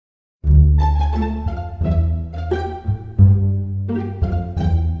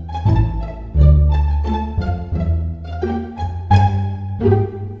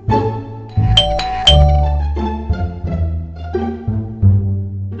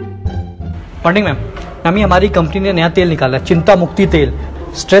Morning ma'am. Ma'am ये हमारी company ने नया तेल निकाला है, चिंता मुक्ति तेल,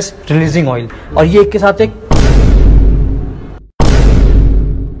 स्ट्रेस रिलीजिंग ऑयल, और ये एक के साथ एक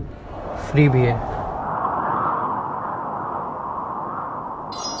फ्री भी है।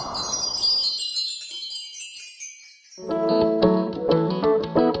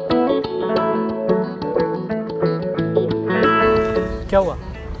 क्या हुआ,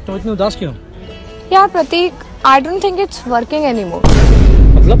 तुम इतनी उदास क्यों? यार प्रतीक, I don't think it's working anymore.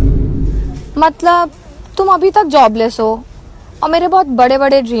 मतलब तुम अभी तक जॉबलेस हो और मेरे बहुत बड़े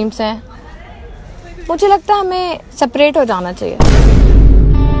बड़े ड्रीम्स हैं। मुझे लगता है हमें सेपरेट हो जाना चाहिए।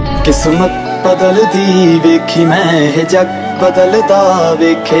 किस्मत बदलदी वेखी मैं, जग बदलदा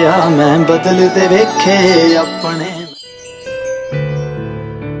वेखिया मैं, बदलदे वेखे अपने।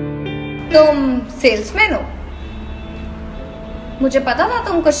 तुम सेल्समैन हो? मुझे पता था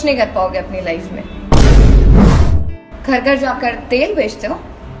तुम कुछ नहीं कर पाओगे अपनी लाइफ में। घर घर जाकर तेल बेचते हो।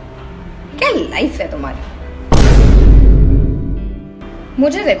 क्या लाइफ है तुम्हारी?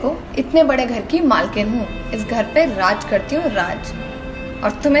 मुझे देखो, इतने बड़े घर की मालकिन हूँ, इस घर पे राज करती हूँ, राज।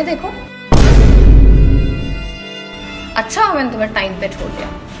 और तुम्हें देखो, अच्छा हो मैंने तुम्हें टाइम पे छोड़ दिया।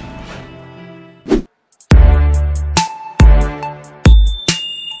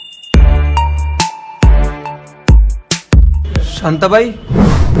 शांताबाई,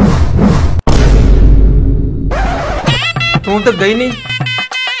 तुम तक गई नहीं।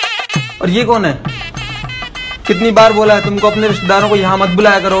 और ये कौन है? कितनी बार बोला है तुमको अपने रिश्तेदारों को यहाँ मत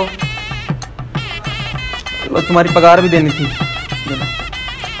बुलाया करो। तुम्हारी पगार भी देनी थी।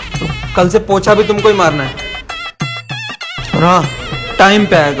 तो कल से पोछा भी तुमको ही मारना है। और हाँ, टाइम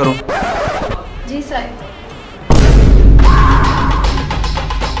पे आया करो। जी साहब।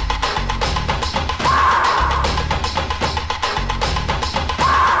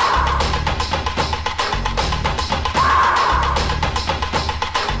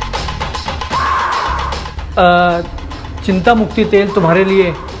 चिंता मुक्ति तेल तुम्हारे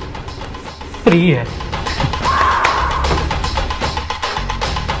लिए फ्री है।